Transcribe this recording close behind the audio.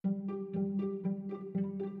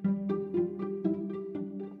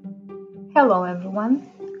Hello everyone,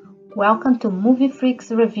 welcome to Movie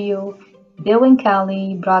Freaks Review Bill and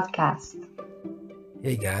Kelly broadcast.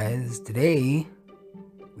 Hey guys, today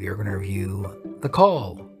we are going to review The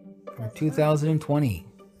Call from 2020.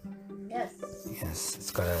 Yes. Yes,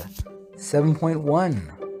 it's got a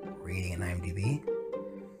 7.1 rating on IMDb.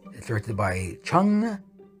 It's directed by Chung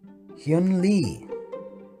Hyun Lee.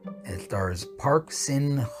 And it stars Park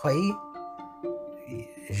Sin Hye,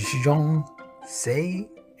 Jong Se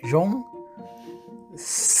Jong,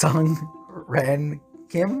 Sung Ran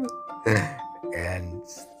Kim, and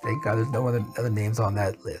thank God there's no other names on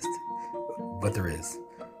that list, but there is.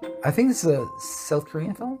 I think it's a South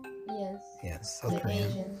Korean film. Yes. Yes, South The Korean.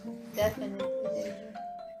 Asian. Definitely Asian.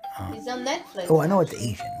 It's on Netflix. Oh, I know it's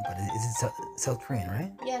actually. Asian, but is it South Korean,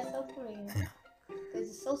 right? Yeah, South Korean. Yeah. Because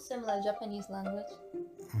it's so similar Japanese language.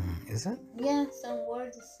 Is it? Yeah, some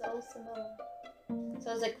words are so similar.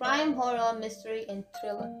 So it's a crime, horror, mystery, and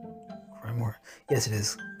thriller. Crime more. Yes, it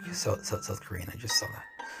is South Korean. I just saw that.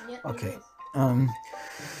 Yeah. Okay.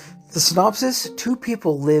 The synopsis: two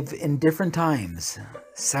people live in different times.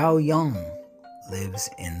 Sao Young lives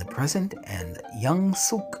in the present, and Young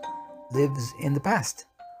Suk lives in the past.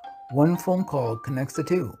 One phone call connects the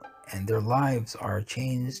two, and their lives are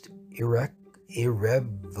changed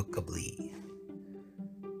irrevocably.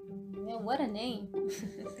 Man, what a name.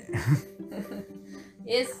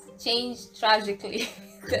 It's changed tragically.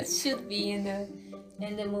 That should be in the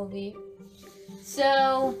movie.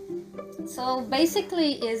 So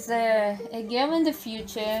basically, is a girl in the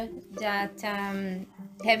future that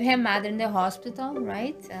have her mother in the hospital,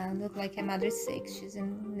 right? Look like her mother is sick. She's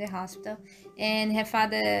in the hospital, and her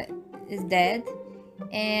father is dead.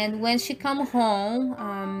 And when she come home,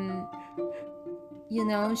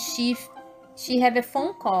 she have a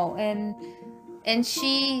phone call, and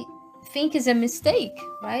she think it's a mistake,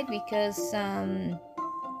 right? Because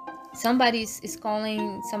somebody is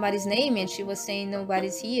calling somebody's name, and she was saying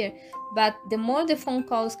nobody's here. But the more the phone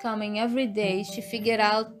calls coming every day, she figured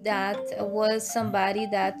out that it was somebody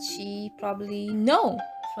that she probably know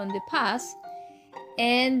from the past.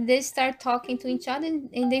 And they start talking to each other,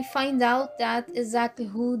 and they find out that exactly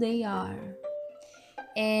who they are.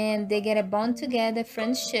 And they get a bond together,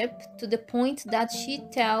 friendship, to the point that she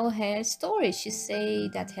tell her story. She say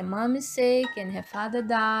that her mom is sick and her father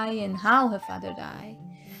died, and how her father died.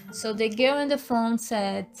 So the girl on the phone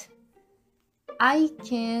said, I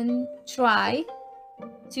can try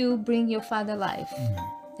to bring your father life,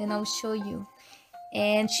 and I'll show you.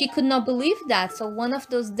 And she could not believe that. So one of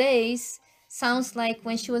those days, sounds like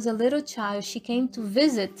when she was a little child, she came to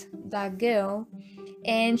visit that girl,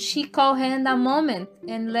 and she called her in that moment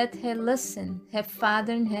and let her listen, her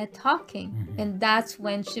father and her talking. And that's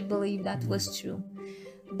when she believed that was true.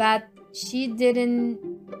 But she didn't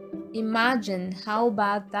imagine how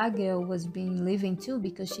bad that girl was being living too,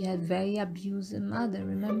 because she had very abusive mother.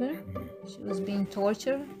 Remember, she was being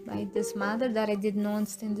tortured by this mother that I did not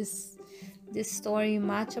understand this story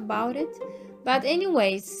much about it. But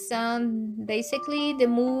anyways, basically the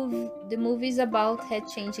movie is about her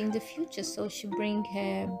changing the future. So she bring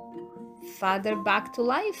her father back to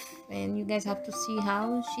life, and you guys have to see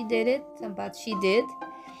how she did it. But she did.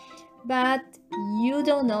 But you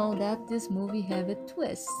don't know that this movie have a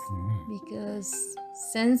twist, because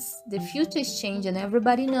since the future is changing,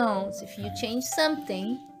 everybody knows if you change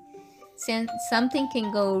something, something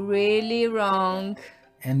can go really wrong.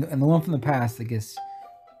 And the one from the past, I guess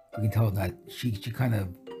we can tell that she kind of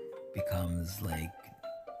becomes like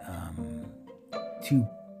too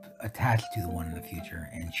attached to the one in the future,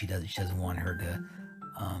 and she doesn't want her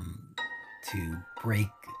to break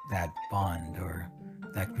that bond or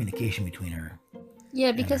that communication between her.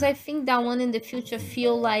 Yeah, because I think that one in the future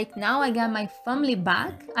feel like, now I got my family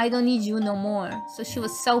back, I don't need you no more. So she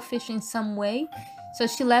was selfish in some way. So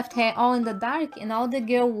she left her all in the dark, and all the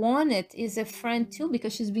girl wanted is a friend too,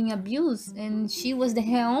 because she's being abused, and she was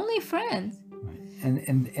her only friend.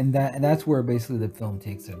 And that's where basically the film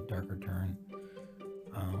takes a darker turn.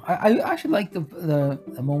 I actually like the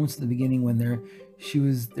moments at the beginning when they're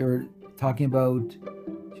talking about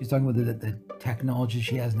the technology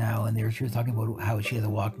she has now, and she was talking about how she has a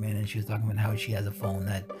Walkman, and she was talking about how she has a phone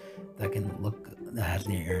that can look, that has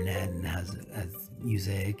the internet and has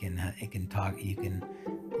music, and it can talk. You can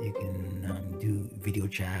do video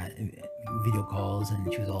chat, video calls,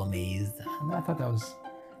 and she was all amazed. And I thought that was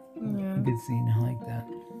a good scene. I like that.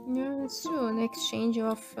 Yeah, it's true. An exchange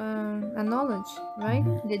of a knowledge, right?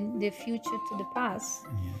 The future to the past.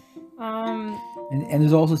 And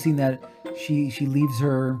there's also a scene that she leaves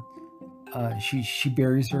her, she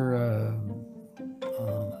buries her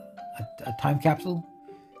a time capsule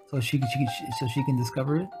so she can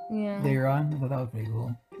discover it Yeah. later on. I thought that was pretty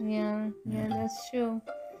cool. Yeah, that's true.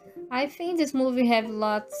 I think this movie have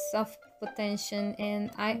lots of potential,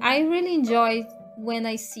 and I really enjoy when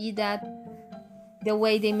I see that the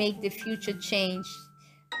way they make the future change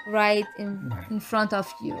right in front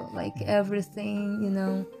of you, like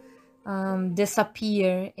everything,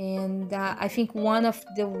 disappear. And I think one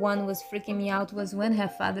was freaking me out was when her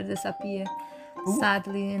father disappeared,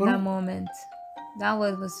 sadly, in but- that moment. That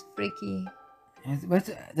was freaky. But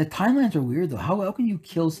the timelines are weird though. How can you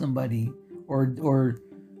kill somebody or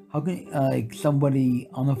how can like somebody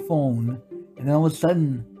on the phone and then all of a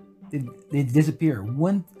sudden they disappear?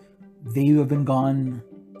 Wouldn't they have been gone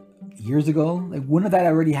years ago? Like wouldn't that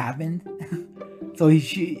already happened? So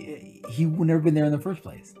he would never been there in the first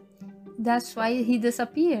place. That's why he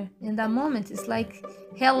disappeared in that moment. It's like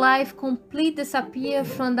her life complete disappeared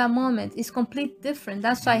from that moment. It's complete different.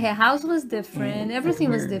 That's why her house was different.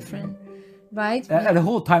 Everything was different, right? The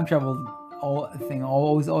whole time travel thing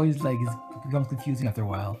always like becomes confusing after a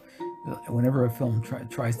while. Whenever a film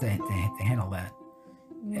tries to handle that,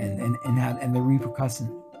 and the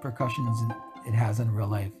repercussions it has in real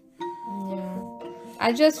life. Yeah.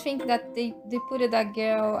 I just think that they put it that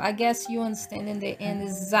girl. I guess you understand in the end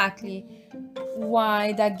exactly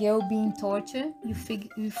why that girl being tortured.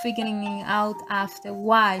 You're figuring out after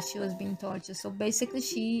why she was being tortured. So basically,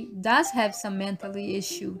 she does have some mentally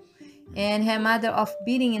issue, and her mother of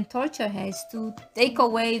beating and torture her is to take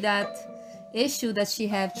away that issue that she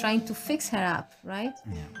had, trying to fix her up, right?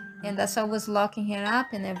 Yeah. And that's why I was locking her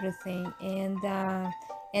up and everything.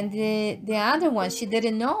 And the other one, she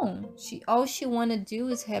didn't know. All she wanted to do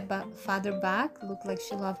is her father back. Looked like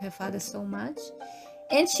she loved her father so much,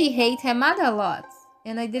 and she hate her mother a lot.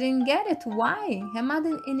 And I didn't get it. Why her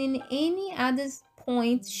mother? And in any other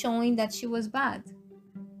point showing that she was bad.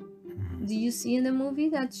 Do you see in the movie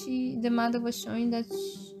that the mother was showing that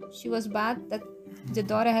she was bad? That the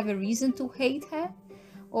daughter have a reason to hate her,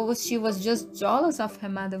 or she was just jealous of her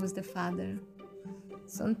mother was the father?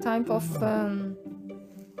 Some type of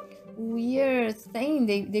weird thing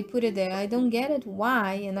they put it there. I don't get it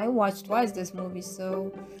why, and I watched twice this movie,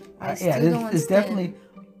 so I still don't understand. It's definitely.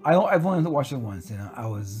 I've only watched it once, and I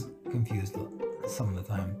was confused some of the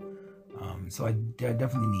time. So I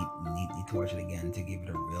definitely need to watch it again to give it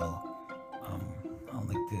a real. I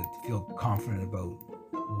like to feel confident about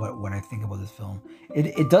what I think about this film.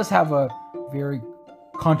 It does have a very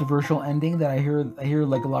controversial ending that I hear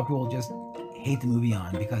like a lot of people just hate the movie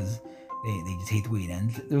on because they just hate the way it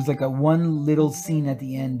ends. There's like a one little scene at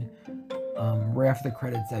the end, right after the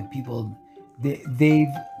credits that people they've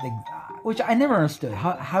which I never understood.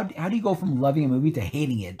 How do you go from loving a movie to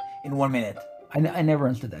hating it in 1 minute? I never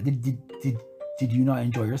understood that. Did you not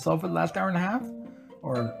enjoy yourself for the last hour and a half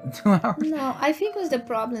or 2 hours? No, I think it was the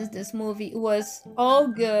problem. This movie was all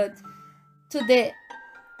good to the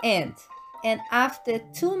end, and after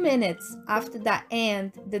 2 minutes after that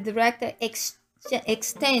end, the director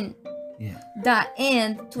extend that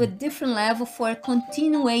end to a different level for a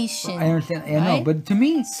continuation. I understand. I right? know, but to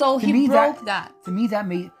me, so he broke that. To me, that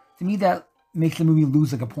makes the movie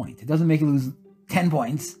lose like a point. It doesn't make it lose 10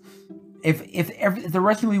 points. If the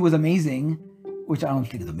rest of the movie was amazing, which I don't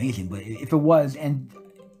think is amazing, but if it was, and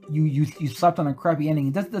you slapped on a crappy ending,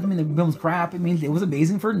 it doesn't mean the film's crap. It means it was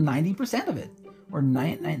amazing for 90% of it, or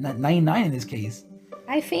 99 in this case.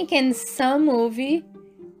 I think in some movie,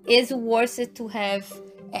 it's worth it to have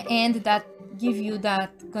an end that give you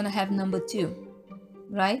that gonna have number 2,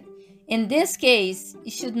 right? In this case,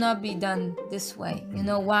 it should not be done this way. You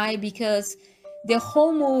know why? Because the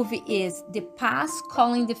whole movie is the past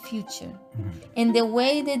calling the future. And the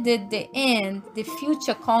way they did the end, the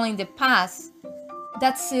future calling the past,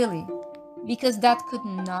 that's silly. Because that could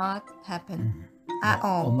not happen at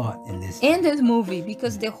all. Well, not in this. In this movie,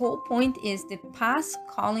 because the whole point is the past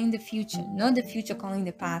calling the future, not the future calling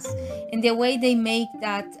the past. And the way they make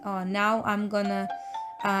that, now I'm gonna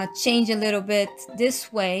change a little bit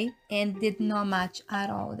this way, and did not match at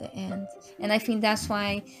all the end. And I think that's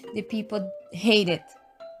why the people hate it,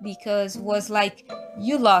 because it was like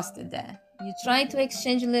you lost it there. You tried to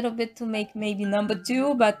exchange a little bit to make maybe number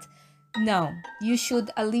 2, but no, you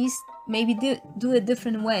should at least maybe do a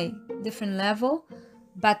different way, different level,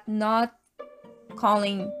 but not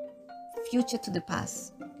calling future to the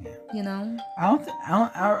past. You know, I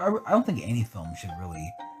don't think any film should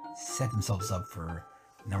really set themselves up for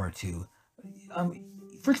number 2.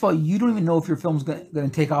 First of all, you don't even know if your film's going to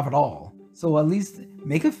take off at all. So at least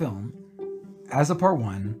make a film as a part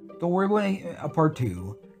 1. Don't worry about a part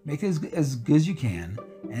 2. Make it as good as you can.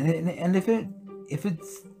 And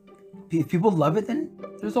if people love it, then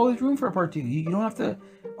there's always room for a part 2. You don't have to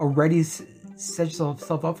already set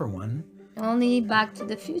yourself up for one. Only Back to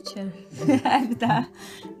the Future have that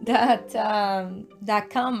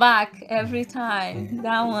comeback every time.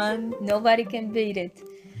 That one, nobody can beat it.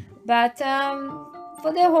 But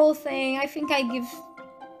for the whole thing, I think I give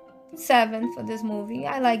 7 for this movie.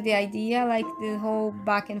 I like the idea. I like the whole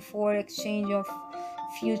back and forth exchange of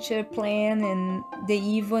future plan and the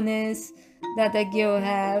evilness that the girl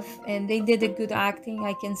have, and they did a good acting.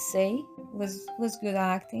 I can say was good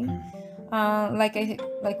acting. Like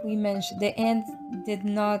we mentioned, the end did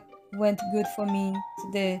not went good for me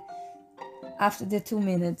after the 2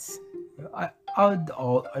 minutes. I'd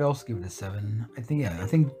also give it a 7. I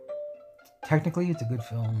think technically it's a good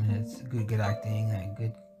film. It's good acting and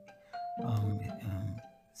good.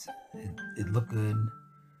 It looked good.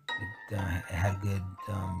 It had good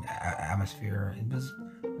atmosphere. I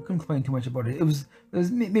couldn't complain too much about it. It was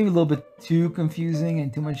maybe a little bit too confusing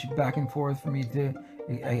and too much back and forth for me to.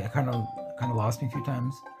 I kind of lost me a few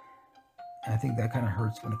times. And I think that kind of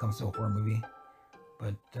hurts when it comes to a horror movie.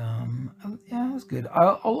 But yeah, it was good.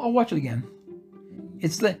 I'll watch it again.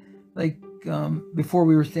 It's like before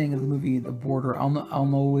we were saying of the movie The Border. I'll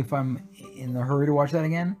know if I'm in a hurry to watch that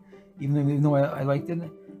again, even though I liked it.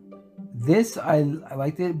 This I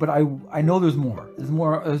liked it, but I know there's more. There's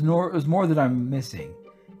more that I'm missing,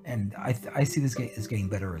 and I see this is getting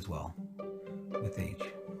better as well with age.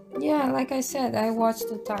 Yeah, like I said, I watched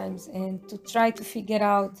 2 times and to try to figure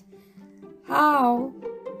out how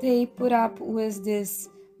they put up with this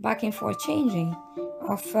back and forth changing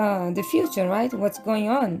of the future, right? What's going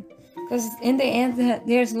on? Because in the end,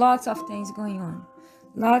 there's lots of things going on,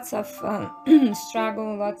 lots of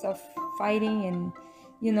struggle, lots of fighting, and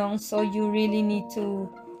so you really need to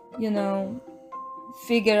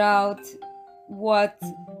figure out what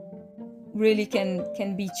really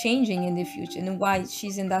can be changing in the future and why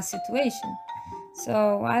she's in that situation.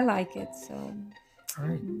 So I like it. So All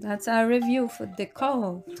right. that's our review for The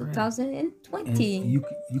Call That's right. 2020. And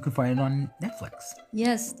you can find it on Netflix.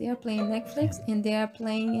 Yes, they are playing Netflix and they are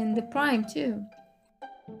playing in the Prime too.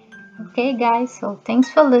 Okay, guys, so thanks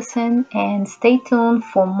for listening and stay tuned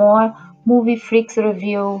for more Movie Freaks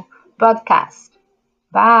Review podcast.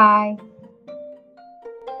 Bye.